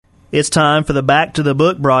It's time for the Back to the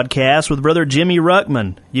Book broadcast with Brother Jimmy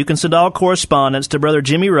Ruckman. You can send all correspondence to Brother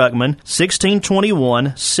Jimmy Ruckman,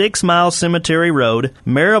 1621 6 Mile Cemetery Road,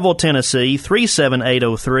 Maryville, Tennessee,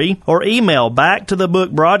 37803, or email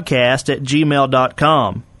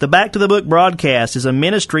backtothebookbroadcast@gmail.com. The Back to the Book broadcast is a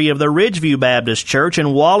ministry of the Ridgeview Baptist Church in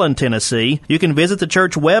Walland, Tennessee. You can visit the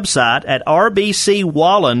church website at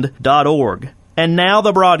rbcwalland.org. And now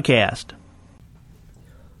the broadcast.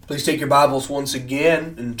 Please take your Bibles once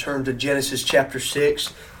again and turn to Genesis chapter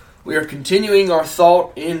 6. We are continuing our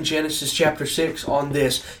thought in Genesis chapter 6 on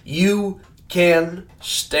this. You can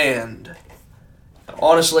stand.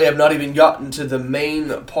 Honestly, I've not even gotten to the main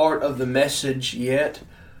part of the message yet.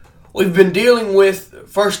 We've been dealing with,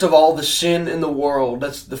 first of all, the sin in the world.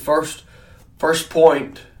 That's the first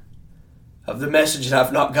point of the message, and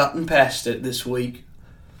I've not gotten past it this week.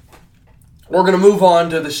 We're going to move on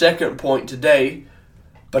to the second point today.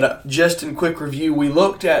 But just in quick review, we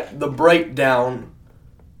looked at the breakdown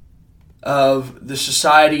of the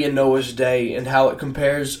society in Noah's day and how it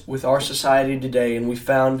compares with our society today. And we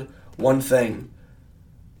found one thing.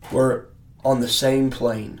 We're on the same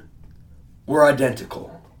plane. We're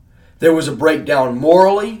identical. There was a breakdown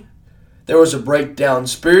morally. There was a breakdown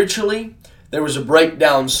spiritually. There was a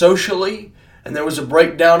breakdown socially. And there was a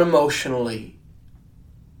breakdown emotionally.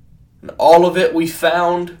 And all of it we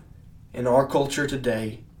found in our culture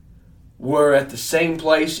today. We're at the same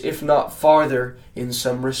place, if not farther, in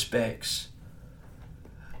some respects.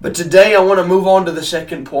 But today I want to move on to the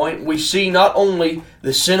second point. We see not only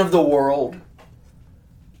the sin of the world,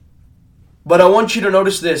 but I want you to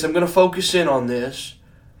notice this. I'm going to focus in on this.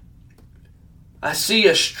 I see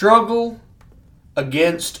a struggle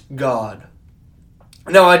against God.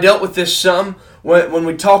 Now, I dealt with this some when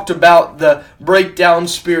we talked about the breakdown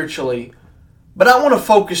spiritually. But I want to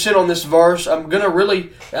focus in on this verse. I'm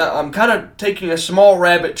kind of taking a small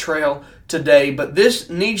rabbit trail today, but this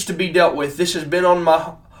needs to be dealt with. This has been on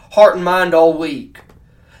my heart and mind all week.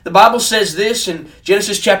 The Bible says this in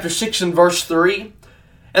Genesis chapter 6 and verse 3,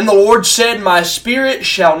 "And the Lord said, My spirit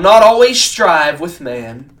shall not always strive with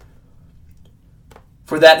man,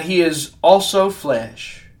 for that he is also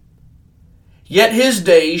flesh. Yet his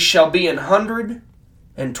days shall be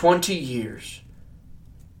 120 years.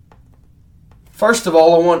 First of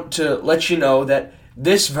all, I want to let you know that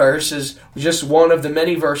this verse is just one of the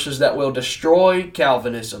many verses that will destroy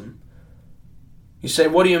Calvinism. You say,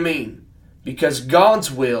 what do you mean? Because God's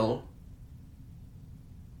will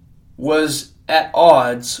was at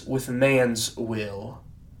odds with man's will.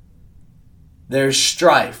 There's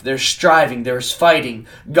strife, there's striving, there's fighting.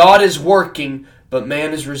 God is working, but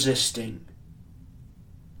man is resisting.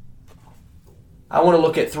 I want to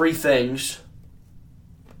look at three things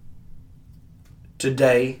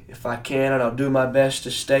today, if I can, and I'll do my best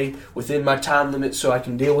to stay within my time limit so I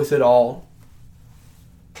can deal with it all.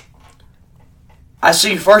 I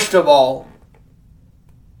see, first of all,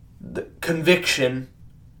 the conviction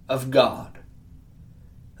of God.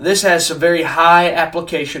 This has some very high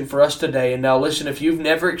application for us today. And now listen, if you've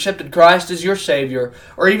never accepted Christ as your Savior,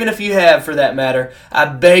 or even if you have for that matter, I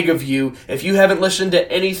beg of you, if you haven't listened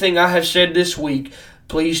to anything I have said this week,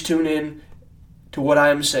 please tune in to what I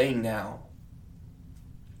am saying now.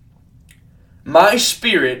 My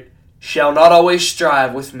spirit shall not always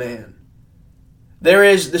strive with man. There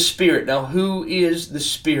is the Spirit. Now, who is the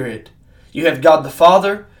Spirit? You have God the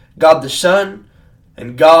Father, God the Son,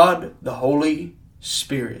 and God the Holy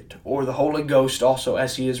Spirit, or the Holy Ghost also,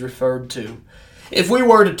 as he is referred to. If we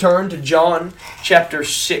were to turn to John chapter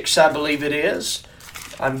 6, I believe it is.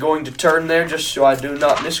 I'm going to turn there just so I do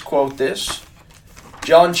not misquote this.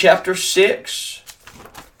 John chapter 6.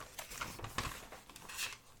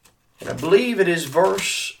 And I believe it is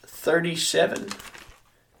verse 37,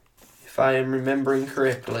 if I am remembering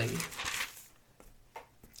correctly.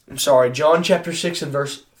 I'm sorry, John chapter 6 and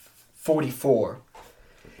verse 44.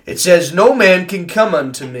 It says, No man can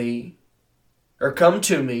come to me,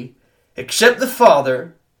 except the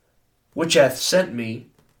Father, which hath sent me,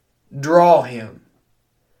 draw him.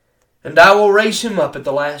 And I will raise him up at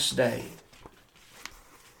the last day.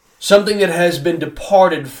 Something that has been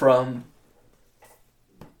departed from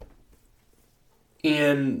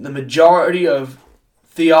in the majority of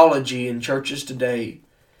theology in churches today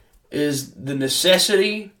is the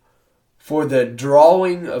necessity for the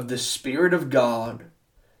drawing of the Spirit of God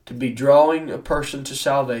to be drawing a person to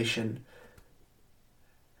salvation.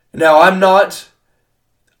 Now, I'm not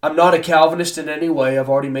a Calvinist in any way. I've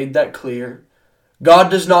already made that clear.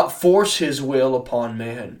 God does not force His will upon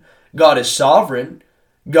man. God is sovereign.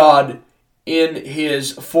 God, in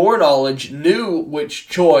His foreknowledge, knew which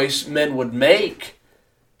choice men would make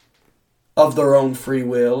of their own free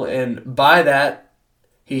will, and by that,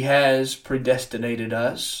 He has predestinated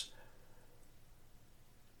us.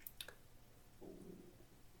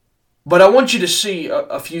 But I want you to see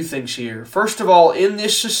a few things here. First of all, in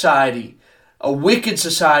this society, a wicked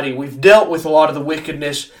society, we've dealt with a lot of the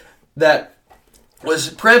wickedness that was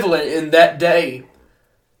prevalent in that day.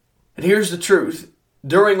 And here's the truth.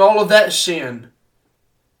 During all of that sin,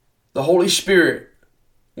 the Holy Spirit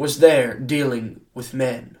was there dealing with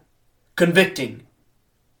men, convicting,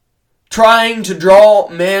 trying to draw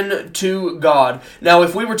men to God. Now,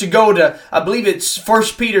 if we were to go to, I believe it's 1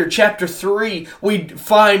 Peter chapter 3, we'd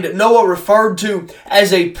find Noah referred to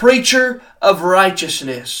as a preacher of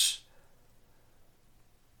righteousness.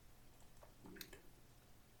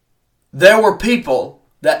 There were people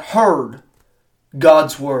that heard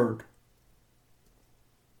God's word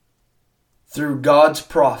through God's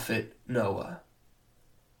prophet Noah.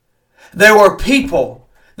 There were people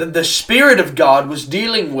that the Spirit of God was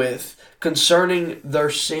dealing with concerning their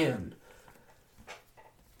sin.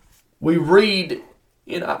 We read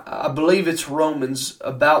in, I believe it's Romans,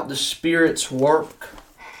 about the Spirit's work.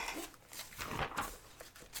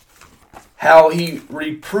 How He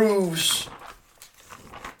reproves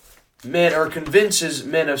men or convinces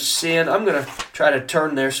men of sin. I'm going to try to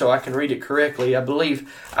turn there so I can read it correctly. I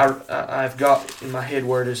believe I've got in my head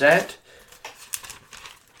where it is at.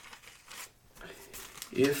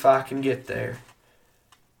 If I can get there.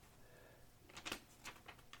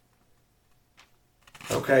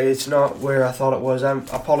 Okay, it's not where I thought it was. I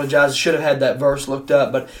apologize. I should have had that verse looked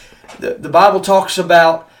up. But the Bible talks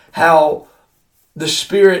about how the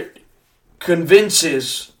Spirit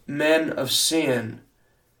convinces men of sin,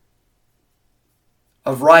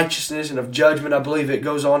 of righteousness, and of judgment. I believe it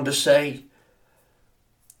goes on to say,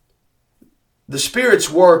 the Spirit's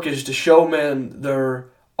work is to show men their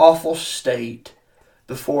awful state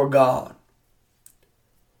before God.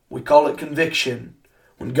 We call it conviction,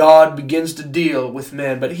 when God begins to deal with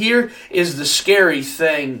men. But here is the scary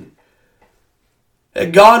thing,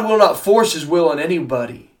 that God will not force His will on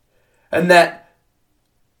anybody, and that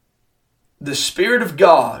the Spirit of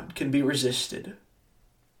God can be resisted.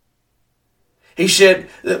 He said,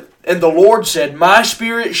 and the Lord said, my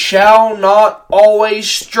Spirit shall not always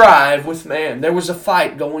strive with man. There was a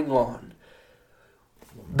fight going on.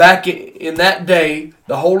 Back in that day,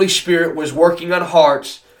 the Holy Spirit was working on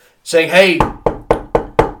hearts, saying, hey,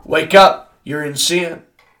 wake up, you're in sin.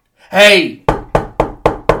 Hey,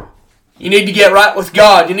 you need to get right with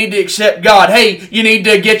God. You need to accept God. Hey, you need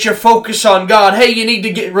to get your focus on God. Hey, you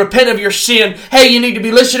need to repent of your sin. Hey, you need to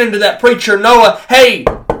be listening to that preacher Noah. Hey,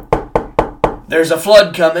 there's a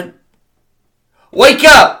flood coming. Wake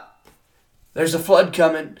up! There's a flood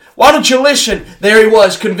coming. Why don't you listen? There he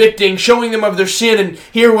was, convicting, showing them of their sin, and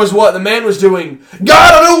here was what the man was doing.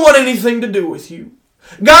 God, I don't want anything to do with you.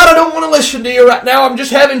 God, I don't want to listen to you right now. I'm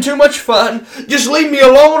just having too much fun. Just leave me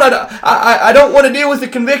alone. I don't want to deal with the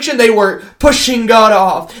conviction. They were pushing God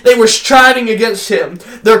off. They were striving against Him.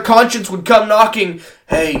 Their conscience would come knocking.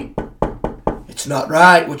 Hey, it's not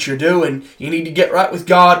right what you're doing. You need to get right with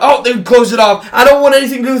God. Oh, they would close it off. I don't want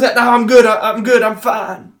anything to do with that. No, I'm good. I'm good. I'm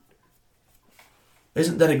fine.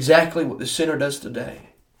 Isn't that exactly what the sinner does today?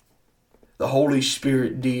 The Holy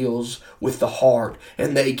Spirit deals with the heart,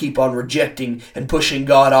 and they keep on rejecting and pushing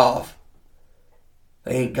God off.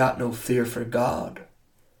 They ain't got no fear for God.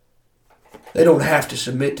 They don't have to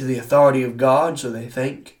submit to the authority of God, so they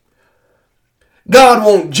think. God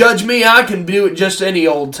won't judge me. I can do it just any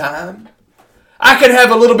old time. I can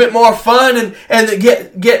have a little bit more fun and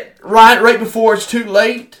get right before it's too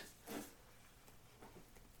late.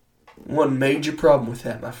 One major problem with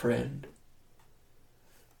that, my friend,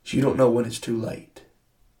 is you don't know when it's too late.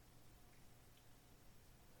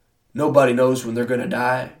 Nobody knows when they're going to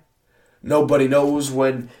die. Nobody knows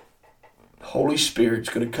when the Holy Spirit's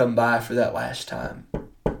going to come by for that last time.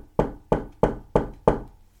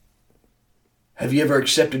 Have you ever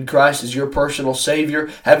accepted Christ as your personal Savior?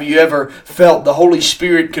 Have you ever felt the Holy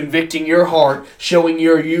Spirit convicting your heart, showing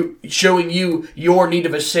you your need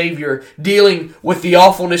of a Savior, dealing with the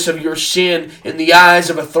awfulness of your sin in the eyes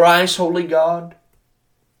of a thrice holy God?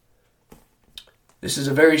 This is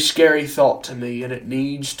a very scary thought to me, and it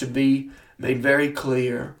needs to be made very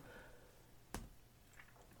clear.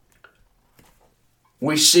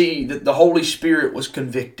 We see that the Holy Spirit was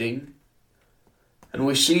convicting, and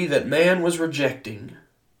we see that man was rejecting.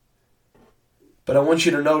 But I want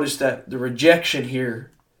you to notice that the rejection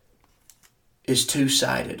here is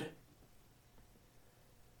two-sided.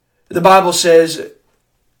 The Bible says,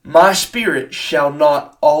 my spirit shall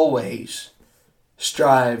not always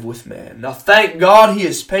strive with man. Now thank God He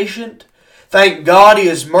is patient. Thank God He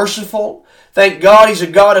is merciful. Thank God He's a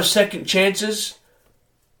God of second chances.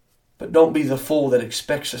 But don't be the fool that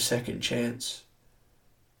expects a second chance.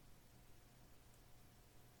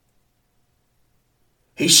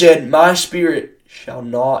 He said, my spirit shall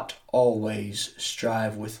not always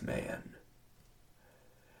strive with man.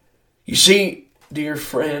 You see, dear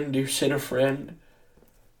friend, dear sinner friend,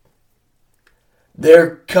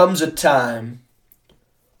 there comes a time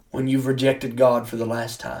when you've rejected God for the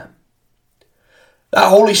last time. That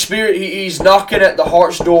Holy Spirit, He's knocking at the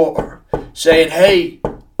heart's door, saying, hey,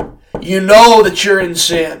 you know that you're in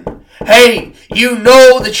sin. Hey, you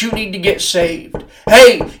know that you need to get saved.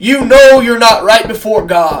 Hey, you know you're not right before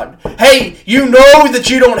God. Hey, you know that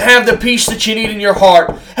you don't have the peace that you need in your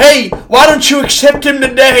heart. Hey, why don't you accept Him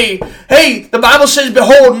today? Hey, the Bible says,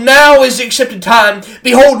 behold, now is the accepted time.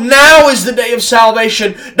 Behold, now is the day of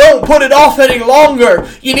salvation. Don't put it off any longer.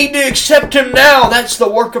 You need to accept Him now. That's the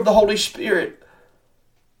work of the Holy Spirit.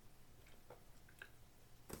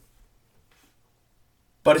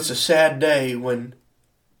 But it's a sad day when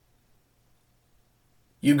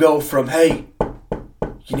you go from, hey,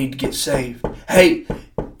 you need to get saved. Hey,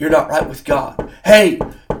 you're not right with God. Hey,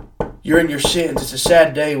 you're in your sins. It's a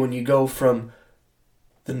sad day when you go from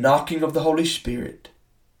the knocking of the Holy Spirit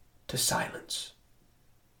to silence.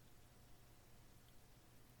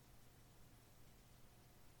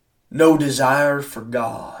 No desire for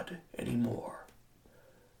God anymore.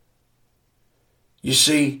 You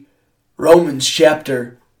see, Romans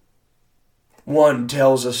chapter 1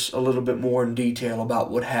 tells us a little bit more in detail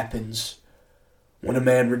about what happens when a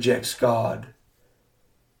man rejects God.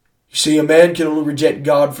 You see, a man can only reject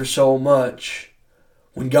God for so much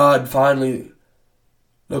when God finally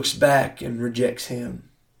looks back and rejects him.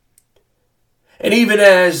 And even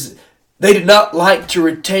as they did not like to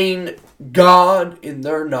retain God in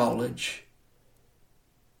their knowledge,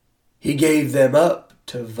 He gave them up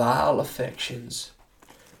to vile affections.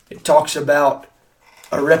 It talks about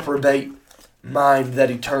a reprobate mind that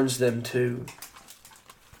He turns them to.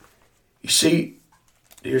 You see,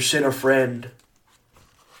 dear sinner friend,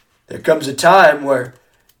 there comes a time where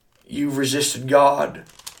you've resisted God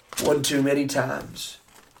one too many times.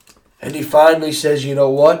 And He finally says, you know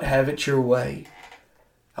what? Have it your way.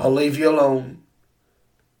 I'll leave you alone.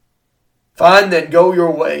 Fine then, go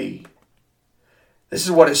your way. This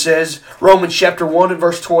is what it says, Romans chapter 1 and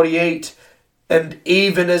verse 28. And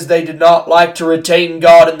even as they did not like to retain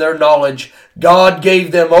God in their knowledge, God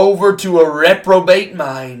gave them over to a reprobate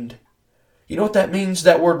mind. You know what that means,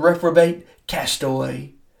 that word reprobate?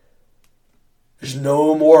 Castaway. There's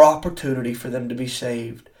no more opportunity for them to be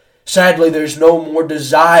saved. Sadly, there's no more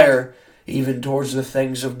desire even towards the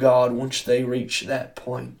things of God once they reach that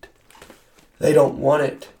point. They don't want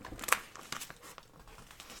it.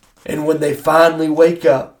 And when they finally wake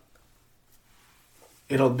up,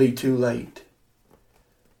 it'll be too late.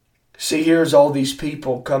 See, here's all these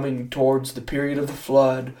people coming towards the period of the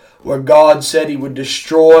flood where God said He would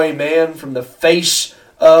destroy man from the face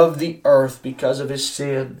of the earth because of his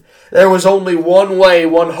sin. There was only one way,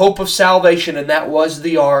 one hope of salvation, and that was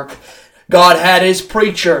the ark. God had His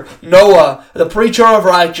preacher, Noah, the preacher of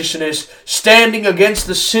righteousness, standing against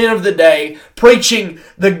the sin of the day, preaching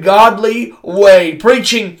the godly way,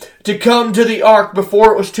 preaching to come to the ark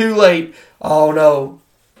before it was too late. Oh no,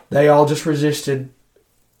 they all just resisted.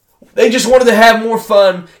 They just wanted to have more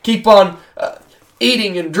fun, keep on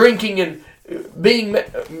eating and drinking and being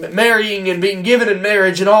marrying and being given in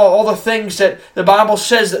marriage and all the things that the Bible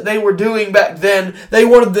says that they were doing back then. They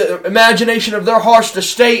wanted the imagination of their hearts to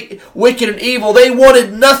stay wicked and evil. They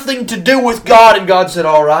wanted nothing to do with God, and God said,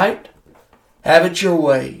 all right, have it your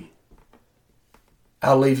way.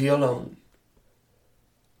 I'll leave you alone.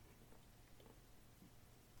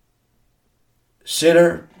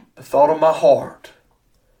 Sinner, the thought of my heart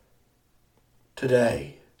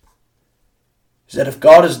today is that if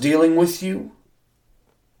God is dealing with you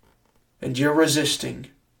and you're resisting,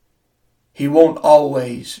 He won't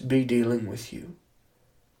always be dealing with you.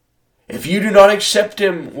 If you do not accept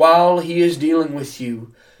Him while He is dealing with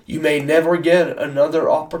you, you may never get another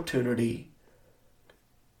opportunity.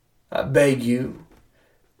 I beg you,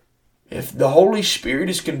 if the Holy Spirit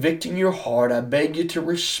is convicting your heart, I beg you to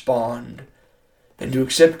respond and to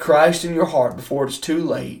accept Christ in your heart before it's too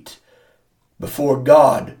late, before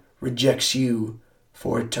God rejects you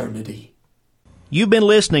for eternity. You've been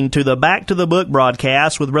listening to the Back to the Book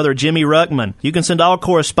broadcast with Brother Jimmy Ruckman. You can send all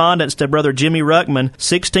correspondence to Brother Jimmy Ruckman,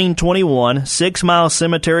 1621 6 Mile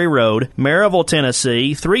Cemetery Road, Maryville,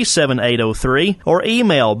 Tennessee, 37803, or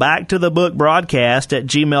email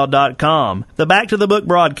backtothebookbroadcast@gmail.com. The Back to the Book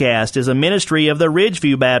broadcast is a ministry of the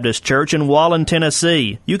Ridgeview Baptist Church in Wallen,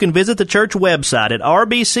 Tennessee. You can visit the church website at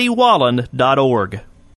rbcwallen.org.